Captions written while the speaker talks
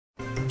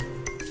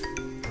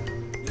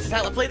is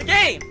how I play the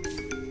game!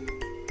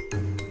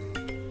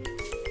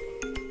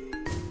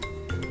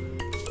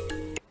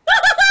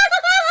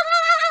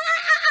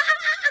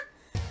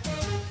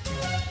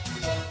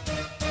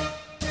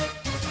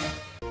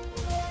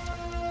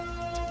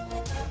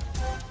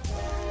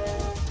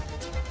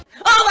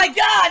 Oh my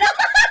god!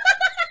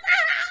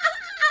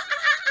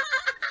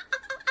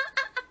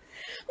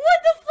 What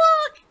the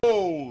fuck?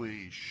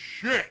 Holy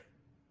shit!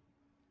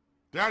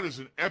 That is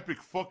an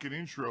epic fucking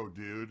intro,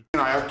 dude.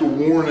 And I have to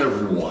warn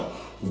everyone.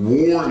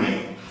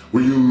 Warning.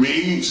 What you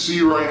may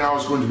see right now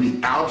is going to be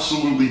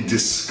absolutely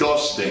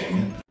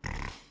disgusting.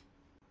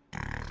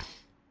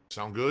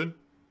 Sound good?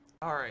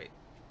 Alright.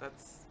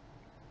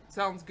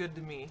 Sounds good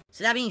to me.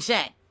 So that being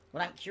said,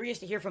 what I'm curious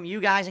to hear from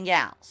you guys and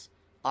gals,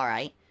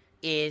 alright,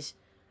 is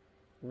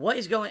what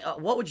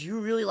would you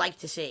really like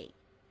to see?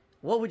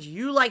 What would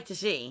you like to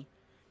see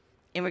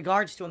in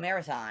regards to a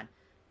marathon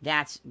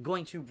that's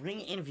going to bring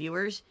in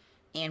viewers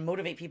and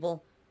motivate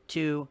people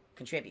to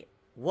contribute?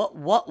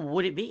 What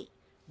would it be?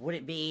 Would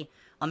it be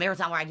a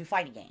marathon where I do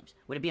fighting games?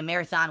 Would it be a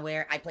marathon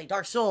where I play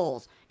Dark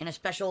Souls in a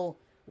special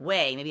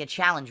way, maybe a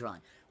challenge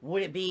run?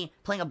 Would it be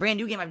playing a brand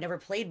new game I've never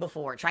played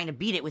before, trying to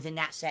beat it within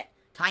that set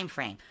time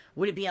frame?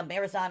 Would it be a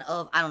marathon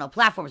of, I don't know,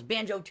 platforms,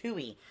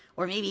 Banjo-Tooie,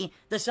 or maybe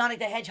the Sonic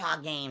the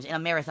Hedgehog games in a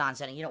marathon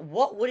setting? You know,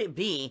 what would it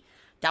be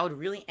that would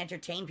really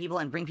entertain people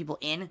and bring people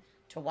in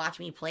to watch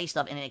me play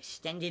stuff in an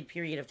extended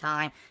period of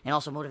time and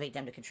also motivate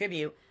them to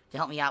contribute to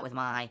help me out with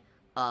my,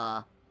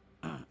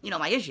 you know,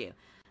 my issue?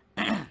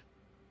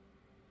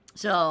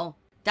 So,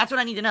 that's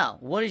what I need to know.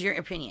 What is your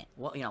opinion?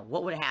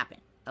 What would happen?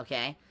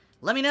 Okay?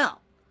 Let me know.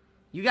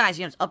 You guys,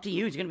 you know, it's up to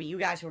you. It's going to be you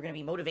guys who are going to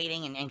be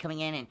motivating and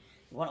coming in and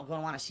going to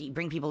want to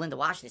bring people in to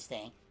watch this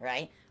thing,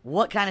 right?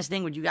 What kind of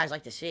thing would you guys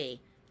like to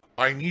see?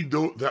 I need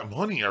that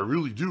money. I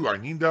really do. I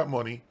need that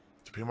money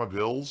to pay my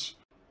bills.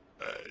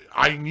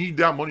 I need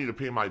that money to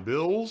pay my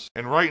bills.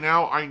 And right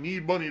now, I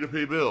need money to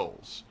pay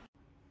bills.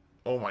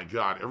 Oh my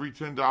God. Every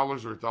 $10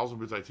 or 1,000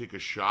 bits I take a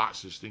shot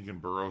to stinking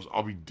burrows,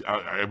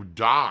 I would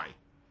die.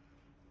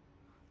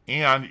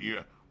 And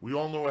yeah, we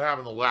all know what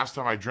happened the last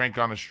time I drank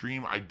on a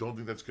stream. I don't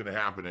think that's going to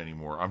happen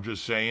anymore. I'm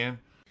just saying.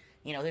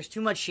 You know, there's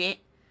too much shit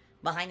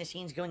behind the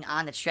scenes going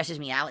on that stresses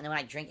me out. And then when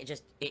I drink,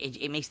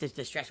 it makes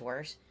the stress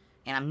worse.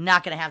 And I'm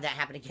not going to have that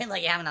happen again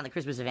like it happened on the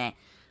Christmas event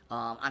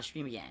on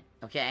stream again.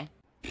 Okay?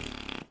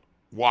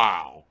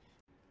 Wow.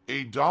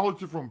 A dollar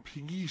from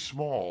Piggy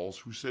Smalls,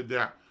 who said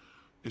that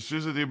it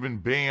says that they've been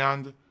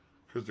banned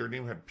because their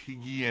name had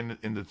Piggy in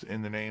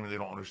the name and they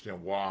don't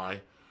understand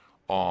why.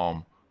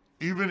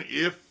 Even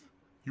if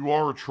you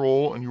are a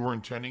troll and you were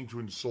intending to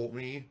insult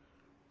me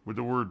with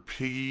the word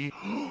piggy,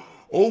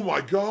 oh my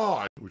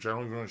God, which I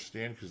don't even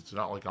understand because it's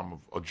not like I'm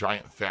a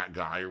giant fat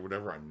guy or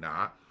whatever. I'm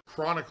not.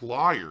 Chronic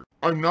liar.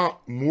 I'm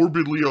not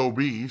morbidly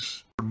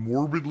obese.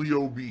 Morbidly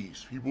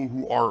obese. People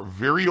who are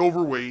very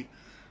overweight,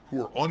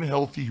 who are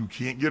unhealthy, who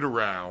can't get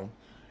around,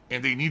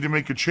 and they need to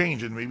make a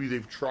change. And maybe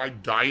they've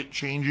tried diet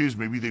changes,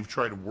 maybe they've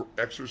tried to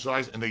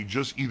exercise, and they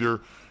just either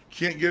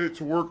can't get it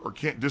to work or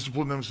can't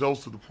discipline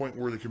themselves to the point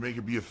where they can make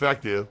it be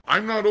effective.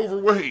 I'm not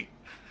overweight.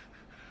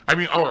 I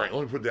mean, all right,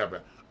 let me put that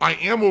back. I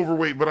am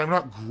overweight, but I'm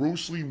not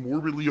grossly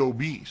morbidly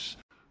obese.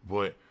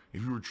 But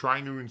if you were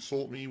trying to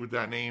insult me with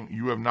that name,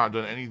 you have not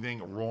done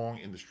anything wrong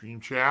in the stream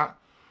chat.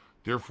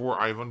 Therefore,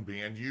 I've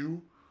unbanned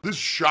you. This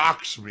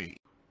shocks me.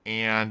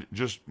 And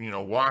just, you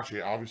know, watch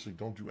it. Obviously,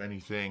 don't do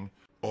anything,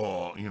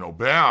 you know,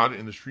 bad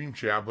in the stream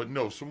chat. But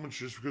no, someone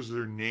just because of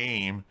their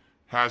name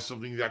has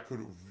something that could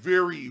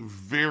very,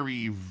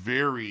 very,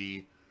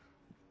 very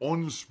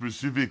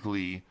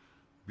unspecifically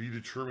be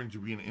determined to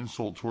be an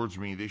insult towards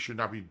me, they should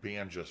not be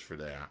banned just for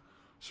that.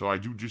 So I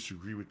do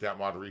disagree with that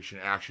moderation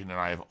action, and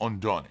I have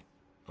undone it.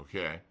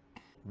 Okay?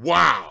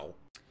 Wow!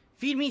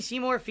 Feed me,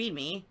 Seymour, feed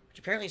me. Which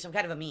apparently is some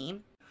kind of a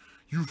meme.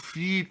 You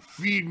feed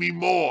me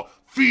more.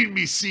 Feed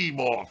me,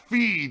 Seymour,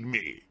 feed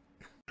me.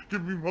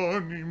 Give me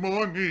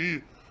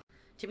money.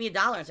 Tip me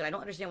 $1 and said, I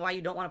don't understand why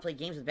you don't want to play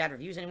games with bad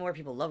reviews anymore.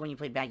 People love when you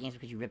play bad games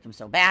because you rip them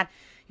so bad.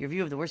 Your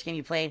review of the worst game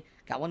you played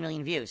got 1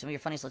 million views. Some of your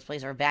funniest Let's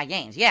Plays are bad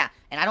games. Yeah,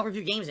 and I don't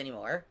review games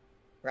anymore,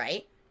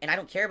 right? And I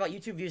don't care about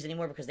YouTube views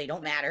anymore because they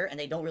don't matter and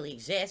they don't really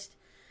exist.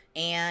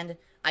 And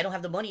I don't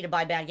have the money to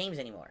buy bad games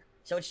anymore.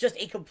 So it's just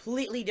a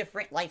completely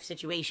different life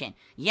situation.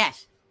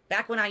 Yes,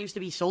 back when I used to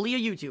be solely a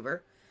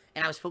YouTuber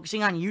and I was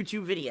focusing on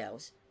YouTube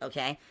videos,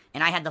 okay,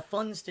 and I had the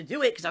funds to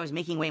do it because I was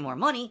making way more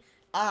money,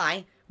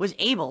 I was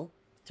able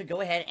to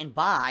go ahead and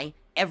buy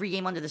every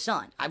game under the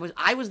sun. I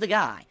was the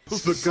guy.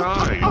 Who's the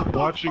guy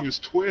watching his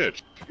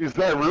Twitch? Is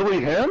that really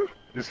him?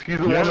 Is he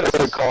the one that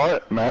got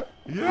caught?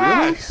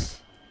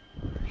 Yes!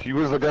 Really? He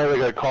was the guy that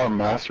got caught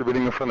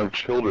masturbating in front of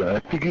children. I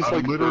think he's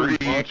like literally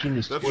 30. watching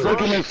his He's Twitch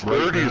like in his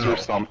 30s right now. or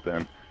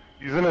something.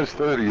 He's in his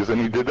 30s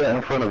and he did that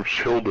in front of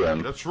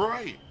children. That's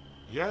right.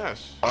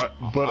 Yes.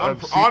 But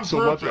I've seen on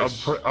so much.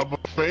 purpose. I'm a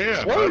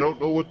fan. What? I don't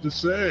know what to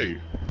say.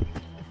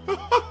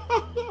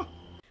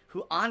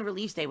 Who on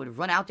release day would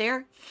run out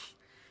there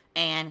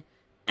and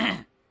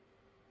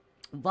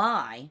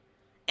buy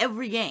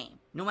every game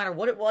No matter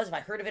what it was, if I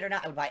heard of it or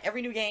not, I would buy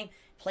every new game,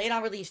 play it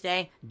on release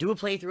day, do a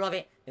playthrough of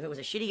it. If it was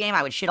a shitty game,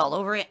 I would shit all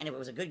over it. And if it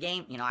was a good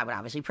game, you know, I would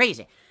obviously praise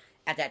it.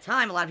 At that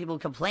time, a lot of people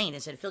complained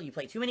and said, Phil, you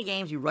play too many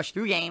games, you rush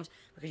through games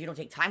because you don't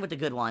take time with the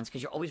good ones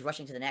because you're always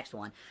rushing to the next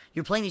one.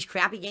 You're playing these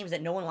crappy games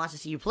that no one wants to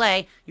see you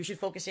play. You should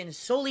focus in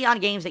solely on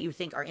games that you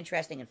think are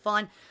interesting and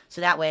fun,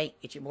 so that way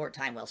it's your more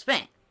time well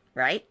spent,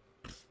 right?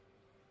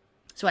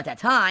 So at that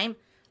time,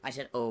 I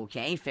said,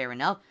 okay, fair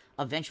enough.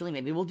 Eventually,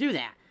 maybe we'll do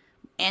that.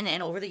 And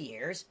then over the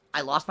years,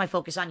 I lost my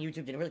focus on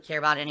YouTube, didn't really care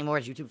about it anymore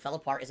as YouTube fell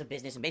apart as a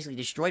business and basically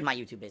destroyed my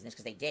YouTube business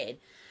because they did.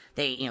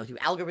 They, you know, through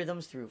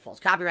algorithms, through false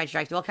copyright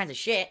strikes, through all kinds of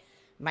shit,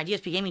 my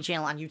DsPgaming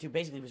channel on YouTube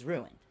basically was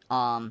ruined.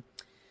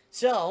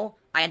 So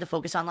I had to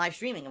focus on live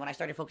streaming. And when I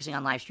started focusing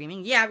on live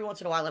streaming, yeah, every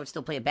once in a while I would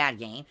still play a bad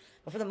game.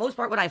 But for the most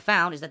part, what I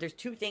found is that there's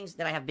two things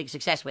that I have big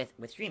success with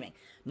streaming.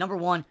 Number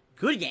one,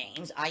 good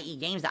games, i.e.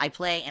 games that I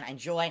play and I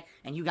enjoy,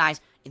 and you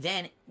guys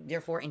then,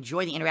 therefore,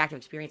 enjoy the interactive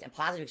experience and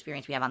positive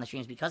experience we have on the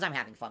streams because I'm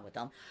having fun with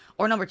them.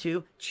 Or number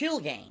two, chill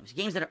games.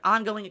 Games that are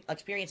ongoing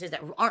experiences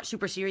that aren't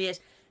super serious,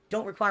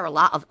 don't require a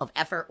lot of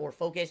effort or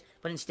focus,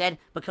 but instead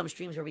become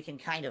streams where we can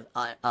kind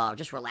of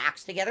just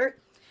relax together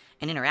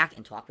and interact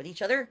and talk with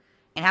each other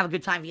and have a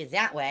good time via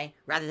that way,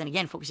 rather than,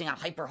 again, focusing on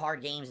hyper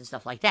hard games and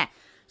stuff like that.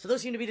 So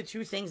those seem to be the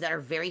two things that are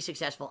very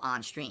successful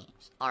on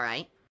streams, all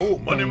right? Oh,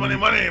 money, money,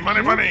 money,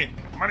 money, money,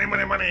 money,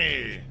 money,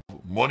 money.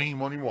 Money,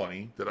 money,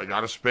 money that I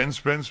gotta spend,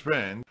 spend,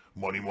 spend.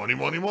 Money, money,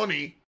 money,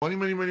 money. Money,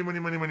 money, money, money,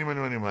 money, money, money,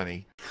 money,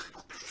 money.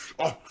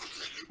 Oh,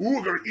 ooh,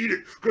 I gotta eat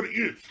it, gotta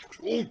eat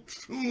it.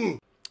 Oh,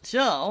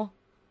 So,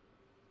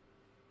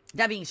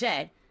 that being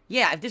said,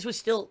 yeah, if this was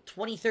still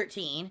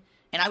 2013,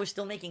 and I was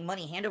still making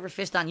money hand over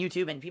fist on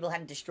YouTube, and people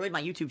hadn't destroyed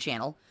my YouTube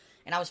channel,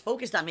 and I was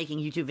focused on making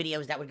YouTube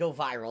videos that would go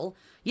viral,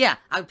 yeah,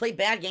 I would play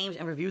bad games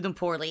and review them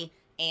poorly,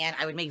 and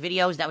I would make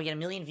videos that would get 1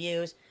 million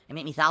views and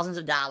make me thousands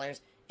of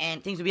dollars,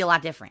 and things would be a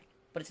lot different.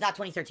 But it's not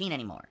 2013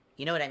 anymore.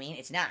 You know what I mean?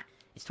 It's not.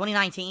 It's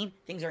 2019.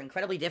 Things are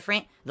incredibly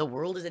different. The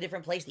world is a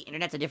different place. The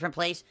internet's a different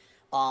place.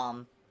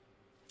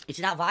 It's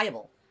not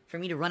viable for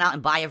me to run out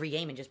and buy every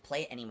game and just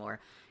play it anymore,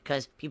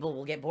 because people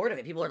will get bored of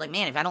it. People are like,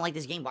 man, if I don't like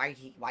this game, why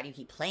do you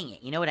keep playing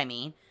it? You know what I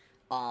mean?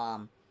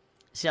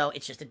 So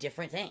it's just a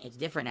different thing. It's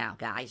different now,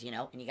 guys, you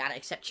know, and you gotta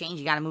accept change.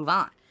 You gotta move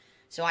on.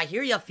 So I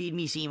hear you, Feed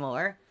Me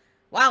Seymour.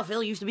 Wow,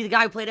 Phil, you used to be the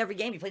guy who played every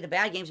game. You played the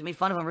bad games and made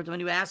fun of him, ripped him a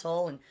new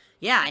asshole, and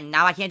yeah, and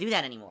now I can't do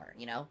that anymore,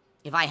 you know?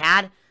 If I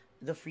had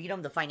the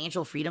freedom, the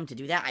financial freedom to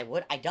do that, I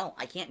would. I don't.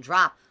 I can't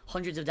drop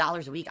hundreds of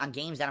dollars a week on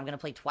games that I'm gonna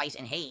play twice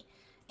and hate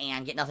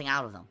and get nothing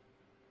out of them.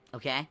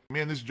 Okay?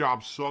 man, this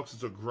job sucks.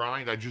 It's a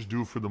grind. I just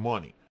do it for the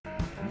money.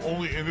 I'm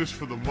only in this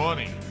for the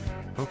money.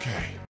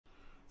 Okay.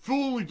 Phil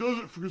only does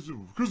it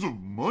because of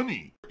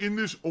money. In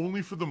this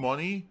only for the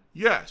money?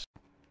 Yes.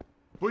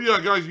 But yeah,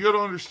 guys, you gotta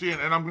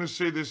understand, and I'm gonna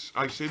say this,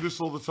 I say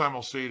this all the time,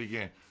 I'll say it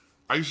again.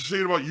 I used to say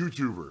it about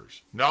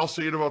YouTubers. Now I'll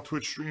say it about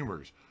Twitch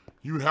streamers.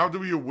 You have to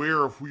be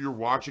aware of who you're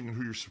watching and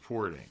who you're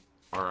supporting.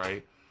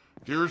 Alright?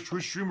 There's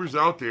Twitch streamers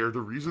out there,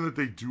 the reason that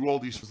they do all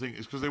these things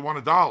is because they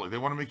want $1. They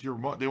want to make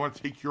they want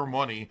to take your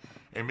money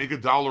and make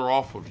 $1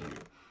 off of you.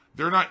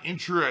 They're not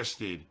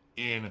interested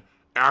in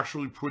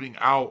actually putting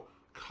out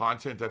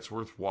content that's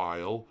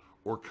worthwhile,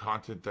 or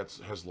content that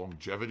has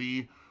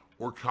longevity,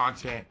 or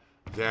content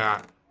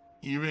that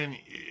even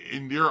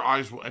in their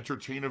eyes will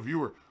entertain a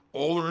viewer.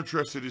 All they're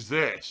interested is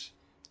this.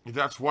 And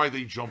that's why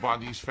they jump on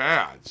these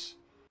fads.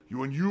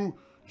 When you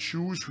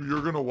choose who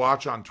you're going to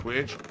watch on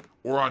Twitch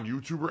or on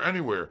YouTube or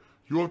anywhere,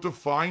 you have to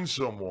find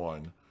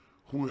someone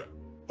who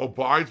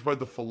abides by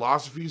the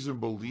philosophies and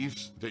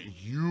beliefs that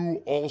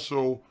you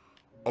also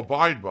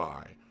abide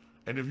by.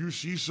 And if you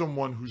see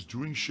someone who's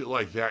doing shit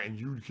like that and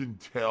you can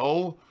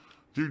tell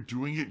they're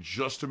doing it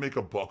just to make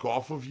a buck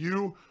off of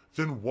you,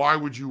 then why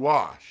would you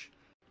watch?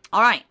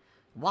 All right.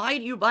 Why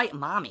do you bite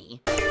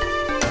mommy?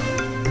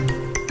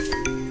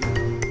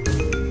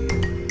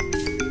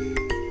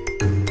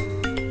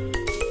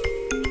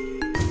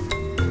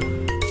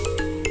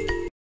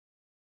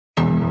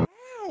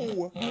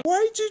 Ow!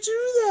 Why'd you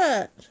do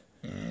that?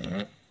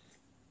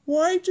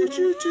 Why did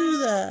you do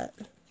that?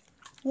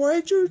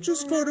 Why'd you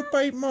just go to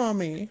bite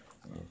mommy?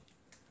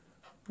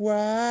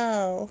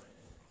 Wow.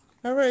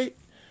 Alright,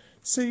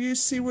 so you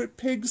see what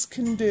pigs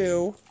can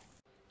do.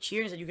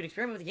 Cheers, that you can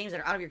experiment with games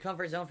that are out of your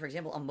comfort zone, for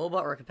example, a MOBA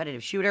or a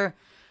competitive shooter,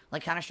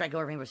 like Counter-Strike Go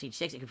or Rainbow Siege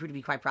 6. It can prove to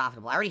be quite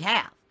profitable. I already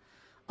have.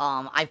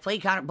 I've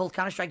played both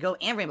Counter-Strike Go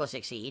and Rainbow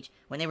Six Siege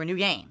when they were new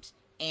games,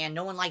 and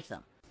no one liked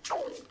them.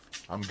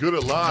 I'm good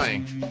at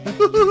lying.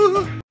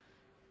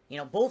 You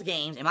know, both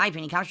games, in my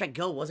opinion, Counter-Strike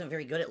Go wasn't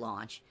very good at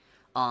launch.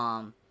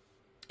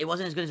 It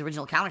wasn't as good as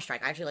original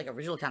Counter-Strike. I actually like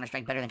original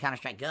Counter-Strike better than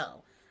Counter-Strike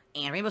Go.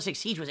 And Rainbow Six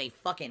Siege was a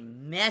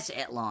fucking mess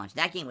at launch.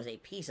 That game was a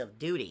piece of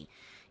duty.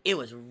 It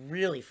was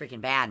really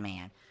freaking bad,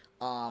 man.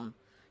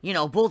 You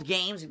know, both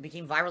games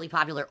became virally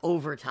popular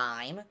over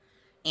time.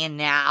 And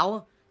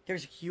now,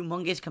 there's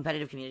humongous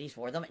competitive communities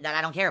for them that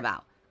I don't care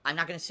about. I'm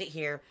not going to sit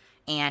here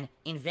and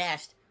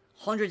invest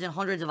hundreds and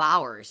hundreds of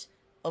hours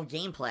of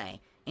gameplay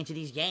into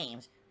these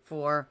games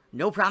for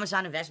no promise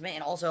on investment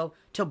and also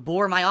to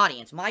bore my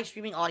audience. My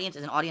streaming audience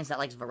is an audience that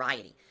likes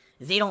variety.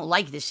 They don't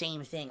like the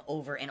same thing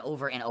over and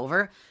over and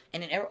over.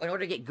 And in order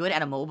to get good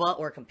at a MOBA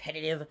or a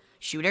competitive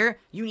shooter,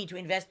 you need to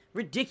invest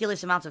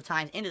ridiculous amounts of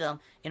time into them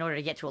in order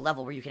to get to a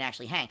level where you can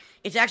actually hang.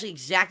 It's actually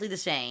exactly the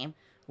same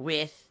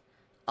with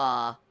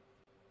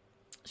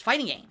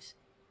fighting games.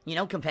 You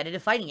know,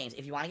 competitive fighting games.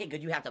 If you want to get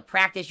good, you have to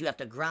practice, you have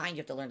to grind,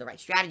 you have to learn the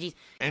right strategies.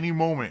 Any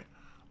moment,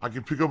 I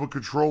can pick up a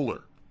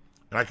controller,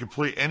 and I can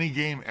play any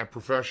game at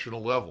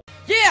professional level.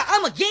 Yeah,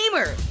 I'm a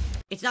gamer!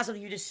 It's not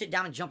something you just sit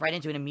down and jump right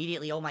into and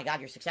immediately, oh my god,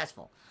 you're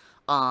successful.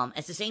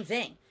 It's the same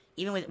thing.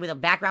 Even with a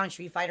background in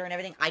Street Fighter and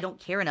everything, I don't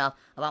care enough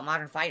about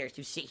modern fighters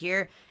to sit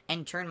here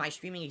and turn my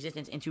streaming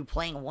existence into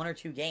playing 1 or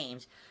 2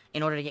 games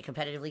in order to get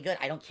competitively good.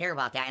 I don't care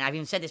about that, and I've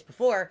even said this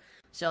before,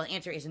 so the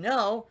answer is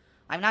no.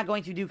 I'm not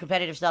going to do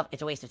competitive stuff.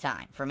 It's a waste of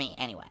time. For me,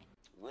 anyway.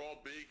 Raw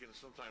bacon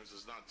sometimes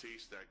does not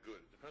taste that good.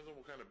 Depends on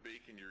what kind of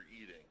bacon you're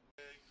eating.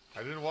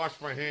 I didn't wash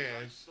my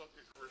hands.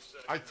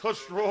 I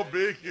touched raw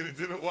bacon and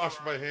didn't wash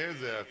my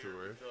hands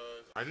afterward.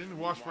 I didn't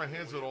wash my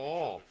hands at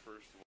all.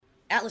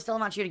 Atlas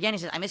Telemon cheered again. He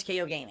says, I miss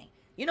KO Gaming.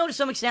 You know, to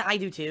some extent, I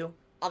do too.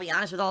 I'll be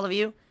honest with all of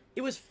you.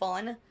 It was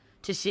fun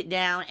to sit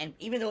down, and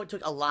even though it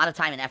took a lot of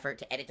time and effort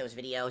to edit those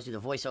videos, do the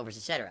voiceovers,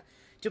 etc.,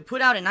 to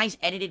put out a nice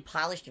edited,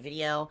 polished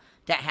video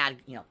that had,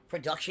 you know,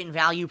 production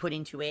value put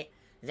into it,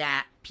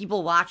 that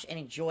people watched and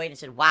enjoyed and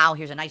said, wow,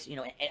 here's a nice, you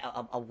know,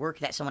 a work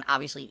that someone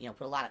obviously, you know,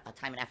 put a lot of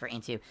time and effort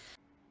into.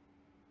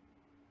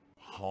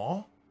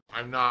 Huh?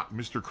 I'm not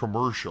Mr.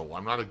 Commercial.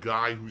 I'm not a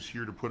guy who's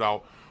here to put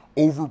out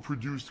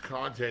overproduced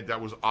content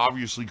that was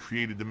obviously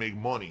created to make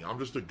money. I'm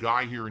just a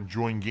guy here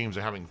enjoying games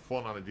and having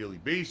fun on a daily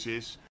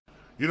basis.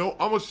 You know,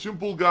 I'm a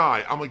simple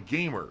guy. I'm a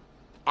gamer.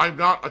 I'm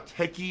not a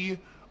techie.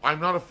 I'm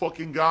not a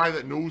fucking guy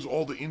that knows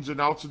all the ins and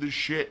outs of this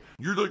shit.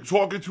 You're like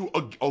talking to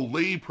a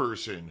lay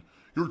person.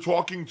 You're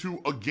talking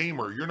to a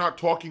gamer. You're not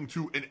talking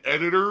to an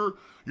editor.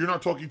 You're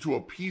not talking to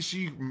a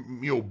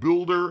PC, you know,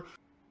 builder.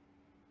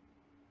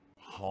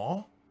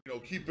 Huh? You know,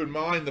 keep in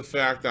mind the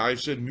fact that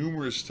I've said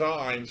numerous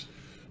times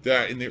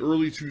that in the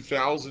early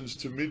 2000s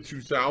to mid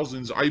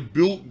 2000s, I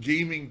built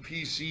gaming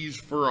PCs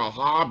for a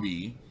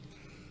hobby.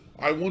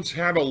 I once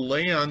had a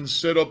LAN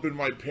set up in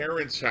my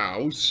parents'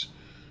 house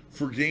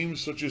for games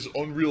such as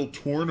Unreal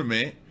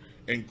Tournament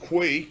and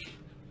Quake,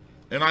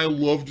 and I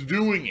loved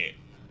doing it.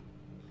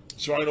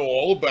 So I know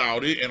all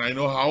about it, and I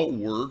know how it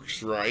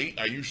works, right?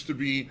 I used to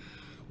be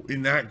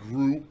in that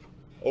group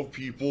of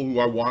people who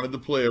I wanted to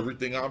play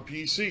everything on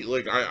PC.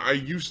 Like, I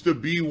used to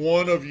be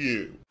one of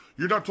you.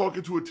 You're not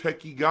talking to a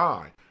techie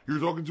guy. You're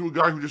talking to a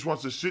guy who just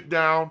wants to sit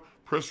down,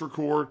 press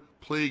record,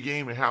 play a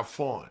game, and have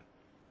fun,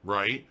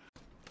 right?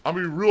 I'm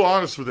gonna be real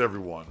honest with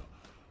everyone.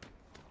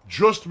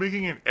 Just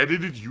making an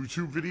edited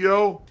YouTube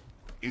video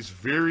is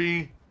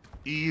very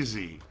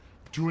easy.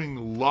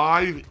 Doing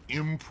live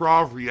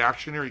improv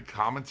reactionary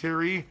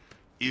commentary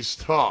is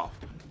tough.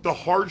 The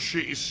hard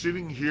shit is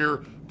sitting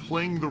here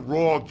playing the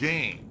raw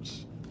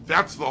games.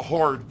 That's the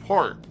hard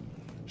part.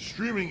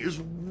 Streaming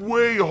is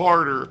way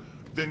harder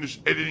than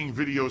just editing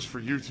videos for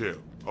YouTube.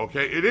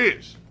 Okay, it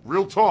is.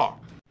 Real talk.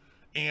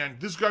 And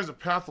this guy's a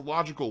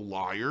pathological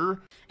liar.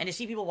 And to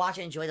see people watch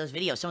and enjoy those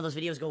videos, some of those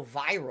videos go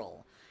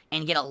viral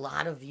and get a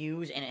lot of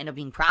views and end up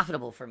being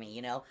profitable for me,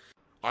 you know?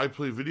 I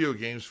play video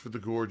games for the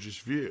gorgeous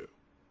view.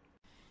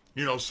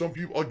 You know, some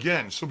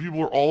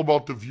people are all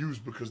about the views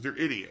because they're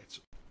idiots.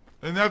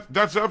 And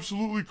that's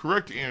absolutely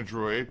correct,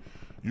 Android.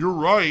 You're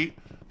right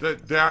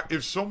that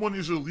if someone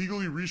is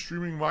illegally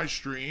restreaming my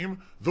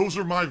stream, those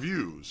are my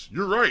views.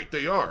 You're right,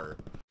 they are.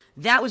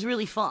 That was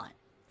really fun.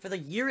 For the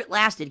year it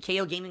lasted,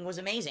 KO Gaming was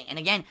amazing. And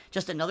again,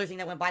 just another thing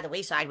that went by the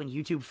wayside when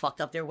YouTube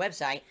fucked up their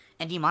website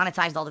and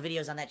demonetized all the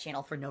videos on that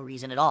channel for no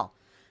reason at all.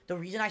 The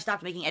reason I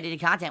stopped making edited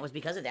content was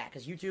because of that,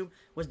 because YouTube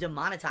was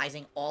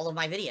demonetizing all of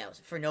my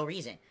videos for no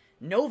reason.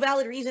 No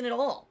valid reason at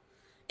all.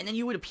 And then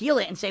you would appeal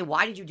it and say,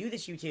 why did you do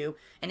this, YouTube?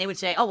 And they would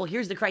say, oh, well,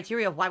 here's the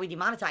criteria of why we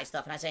demonetize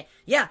stuff. And I say,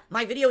 yeah,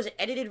 my video is an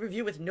edited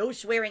review with no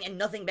swearing and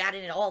nothing bad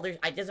in it at all.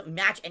 It doesn't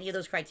match any of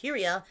those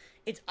criteria.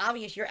 It's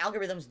obvious your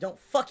algorithms don't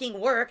fucking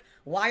work.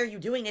 Why are you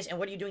doing this, and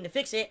what are you doing to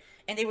fix it?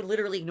 And they would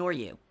literally ignore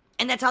you.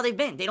 And that's how they've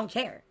been. They don't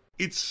care.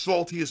 It's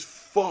salty as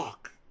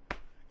fuck.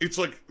 It's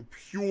like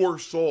pure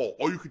salt.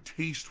 All you could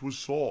taste was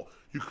salt.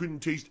 You couldn't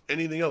taste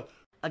anything else.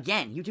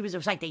 Again, YouTube is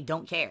a site. They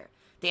don't care.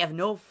 They have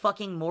no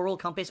fucking moral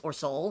compass or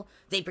soul.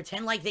 They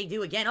pretend like they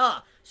do. Again,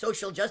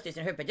 social justice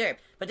and herp-a-derp.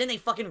 But then they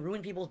fucking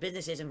ruin people's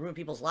businesses and ruin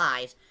people's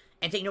lives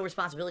and take no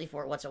responsibility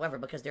for it whatsoever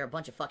because they're a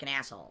bunch of fucking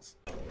assholes.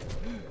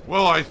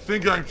 Well, I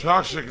think I'm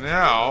toxic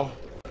now.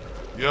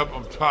 Yep,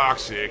 I'm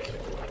toxic.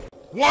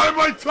 Why am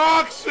I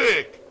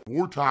toxic?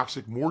 More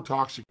toxic, more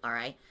toxic.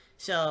 Alright,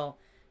 so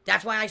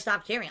that's why I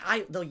stopped caring.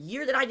 The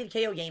year that I did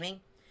KO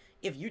Gaming,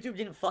 if YouTube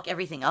didn't fuck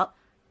everything up,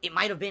 it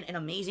might have been an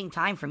amazing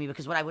time for me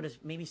because what I would have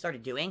maybe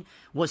started doing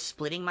was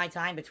splitting my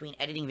time between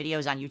editing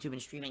videos on YouTube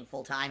and streaming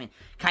full time and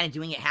kind of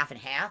doing it half and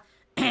half.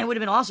 And it would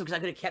have been awesome because I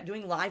could have kept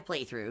doing live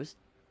playthroughs,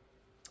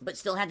 but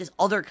still had this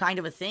other kind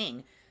of a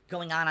thing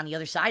going on the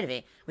other side of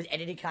it with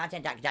edited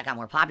content that got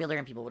more popular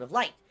and people would have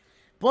liked.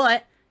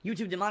 But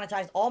YouTube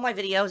demonetized all my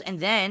videos, and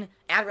then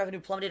ad revenue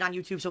plummeted on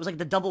YouTube, so it was like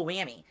the double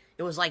whammy.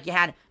 It was like you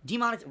had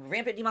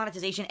rampant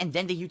demonetization and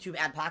then the YouTube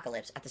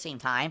adpocalypse at the same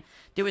time.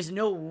 There was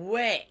no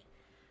way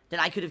that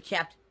I could have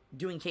kept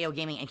doing KO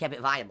Gaming and kept it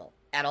viable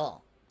at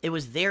all. It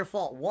was their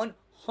fault. 100%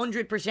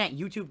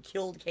 YouTube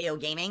killed KO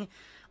Gaming.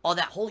 All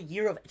that whole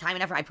year of time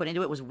and effort I put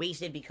into it was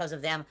wasted because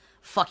of them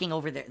fucking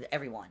over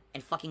everyone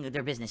and fucking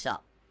their business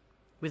up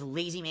with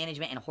lazy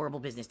management and horrible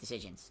business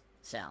decisions.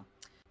 So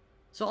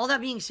all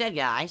that being said,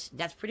 guys,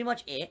 that's pretty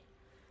much it.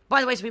 By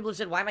the way, some people have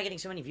said, why am I getting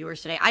so many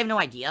viewers today? I have no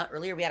idea.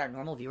 Earlier, we had our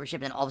normal viewership,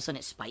 and then all of a sudden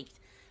it spiked.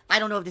 I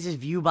don't know if this is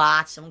view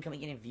bots, someone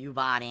coming in and view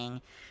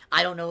botting.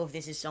 I don't know if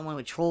this is someone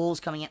with trolls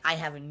coming in. I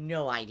have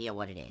no idea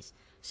what it is.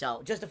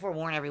 So, just to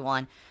forewarn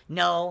everyone,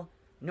 no,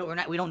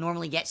 we don't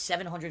normally get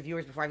 700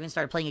 viewers before I even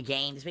started playing a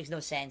game. This makes no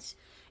sense.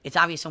 It's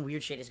obvious some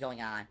weird shit is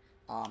going on.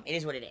 It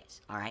is what it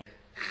is, alright?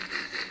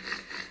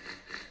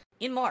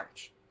 In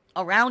March,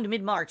 around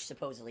mid-March,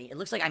 supposedly, it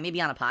looks like I may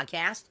be on a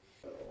podcast.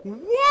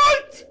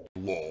 What?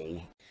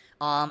 Lol.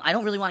 I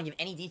don't really want to give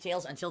any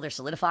details until they're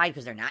solidified,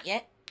 because they're not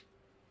yet.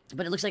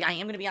 But it looks like I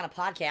am going to be on a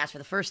podcast for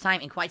the first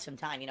time in quite some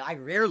time. You know, I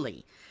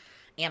rarely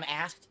am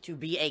asked to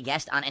be a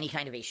guest on any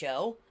kind of a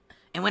show.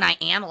 And when I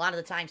am, a lot of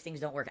the times things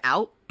don't work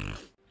out.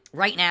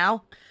 Right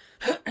now,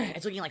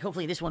 it's looking like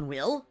hopefully this one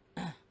will.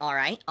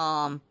 Alright,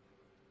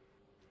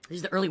 this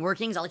is the early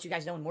workings. I'll let you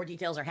guys know when more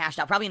details are hashed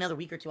out. Probably another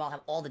week or two, I'll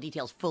have all the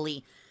details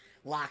fully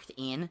locked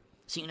in,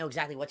 so you know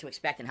exactly what to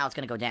expect and how it's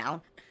going to go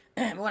down.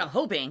 But what I'm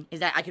hoping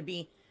is that I could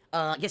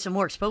get some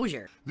more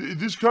exposure.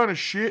 This kind of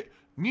shit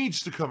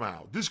needs to come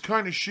out. This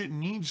kind of shit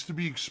needs to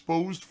be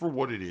exposed for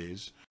what it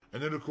is.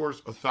 And then, of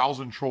course,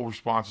 1,000 troll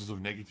responses of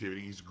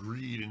negativity. It's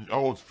greed. And,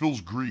 oh, it's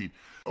Phil's greed.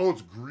 Oh,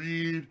 it's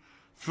greed.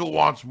 Phil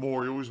wants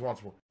more. He always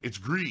wants more. It's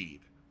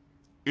greed.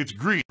 It's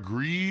greed.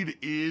 Greed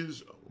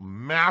is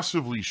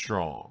massively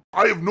strong.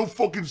 I have no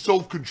fucking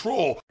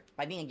self-control.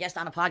 By being a guest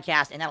on a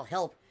podcast, and that'll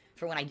help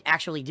for when I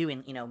actually do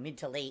in, mid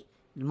to late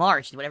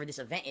March, whatever this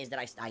event is that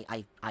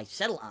I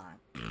settle on.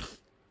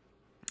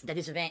 That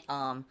this event,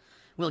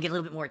 will get a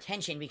little bit more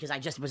attention because I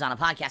just was on a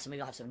podcast, and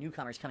maybe I'll have some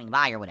newcomers coming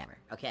by or whatever,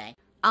 okay?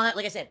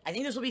 Like I said, I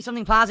think this will be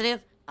something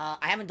positive.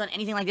 I haven't done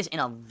anything like this in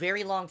a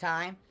very long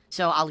time,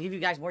 so I'll give you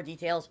guys more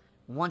details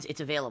once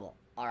it's available,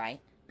 alright?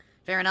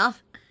 Fair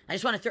enough? I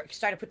just want to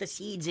start to put the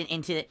seeds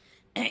into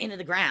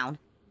the ground,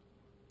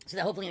 so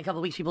that hopefully in a couple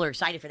of weeks people are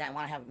excited for that and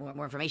want to have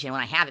more information. And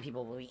when I have it,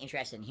 people will be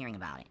interested in hearing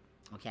about it,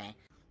 okay?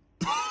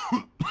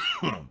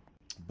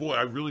 Boy,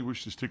 I really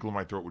wish this tickle in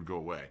my throat would go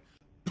away.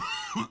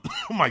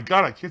 Oh my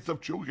god, I can't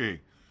stop choking.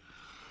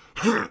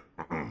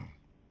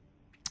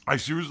 I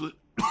seriously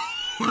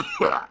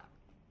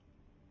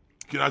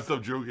cannot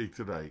stop joking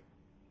tonight.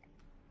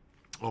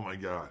 Oh my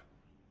god.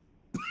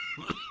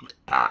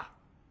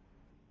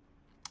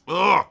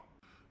 Ugh.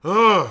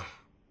 Ugh.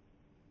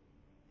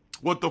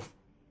 What the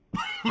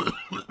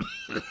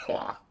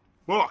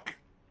fuck?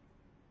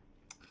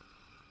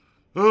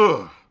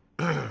 Ugh.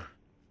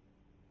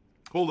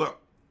 Hold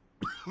up.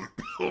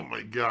 Oh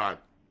my god.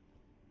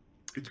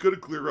 It's gonna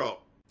clear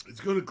up. It's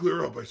gonna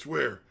clear up, I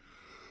swear.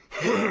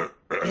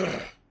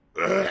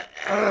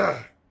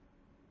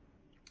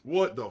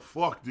 What the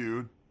fuck,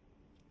 dude?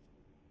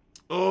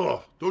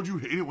 Oh, don't you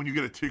hate it when you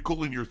get a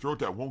tickle in your throat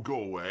that won't go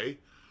away?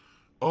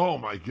 Oh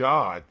my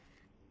god.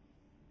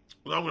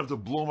 Now I'm gonna have to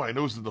blow my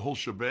nose in the whole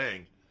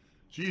shebang.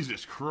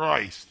 Jesus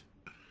Christ.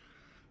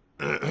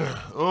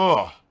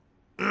 Oh.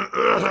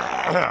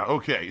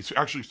 Okay, it's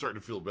actually starting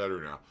to feel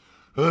better now.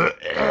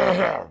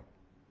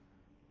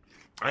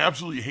 I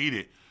absolutely hate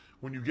it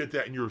when you get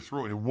that in your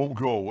throat and it won't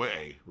go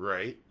away,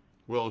 right?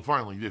 Well,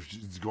 finally,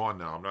 it's gone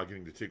now. I'm not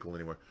getting the tickle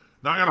anymore.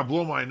 Now I gotta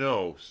blow my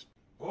nose.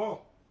 Oh,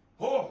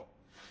 oh,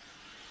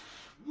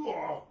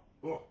 oh,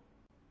 oh.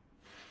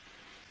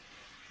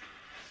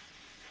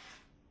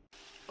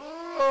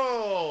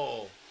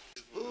 Oh,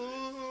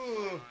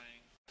 ugh.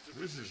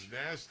 This is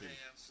nasty.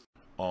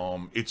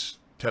 It's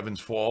Tevin's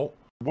fault.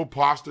 What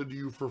pasta do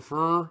you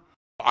prefer?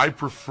 I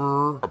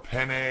prefer a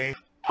penne.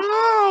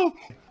 Oh,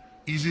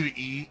 easy to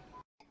eat.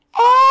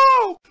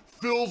 Oh,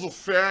 Phil's a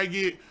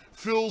faggot.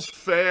 Phil's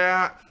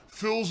fat.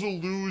 Phil's a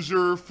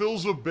loser.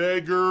 Phil's a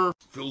beggar.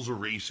 Phil's a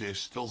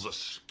racist. Phil's a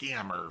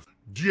scammer.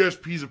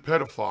 DSP's a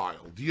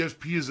pedophile.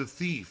 DSP is a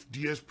thief.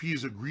 DSP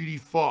is a greedy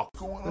fuck.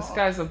 This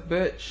guy's a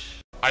bitch.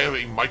 I have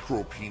a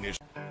micro penis.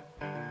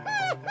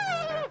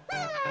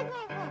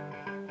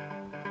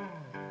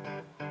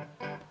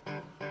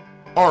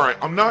 Alright,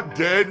 I'm not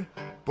dead,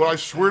 but I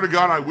swear to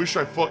God I wish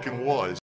I fucking was.